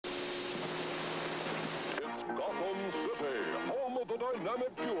Gotham City, home of the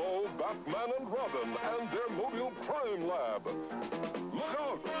dynamic duo Batman and Robin and their mobile crime lab. Look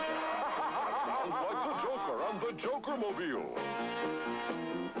out! Sounds like the Joker and the Joker-mobile.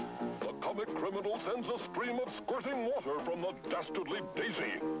 The comic criminal sends a stream of squirting water from the dastardly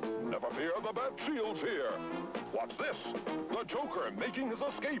Daisy. Never fear, the Bat Shield's here. What's this? The Joker making his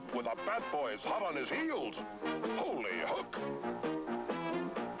escape with the Bat Boys hot on his heels. Holy hook!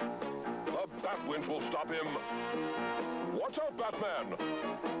 The Batwinch will stop him. Watch out, Batman!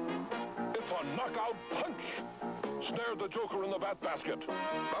 It's a knockout punch! Snared the Joker in the Bat Basket.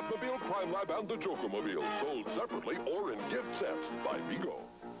 Batmobile Crime Lab and the Joker-mobile, sold separately or in gift sets by Vigo.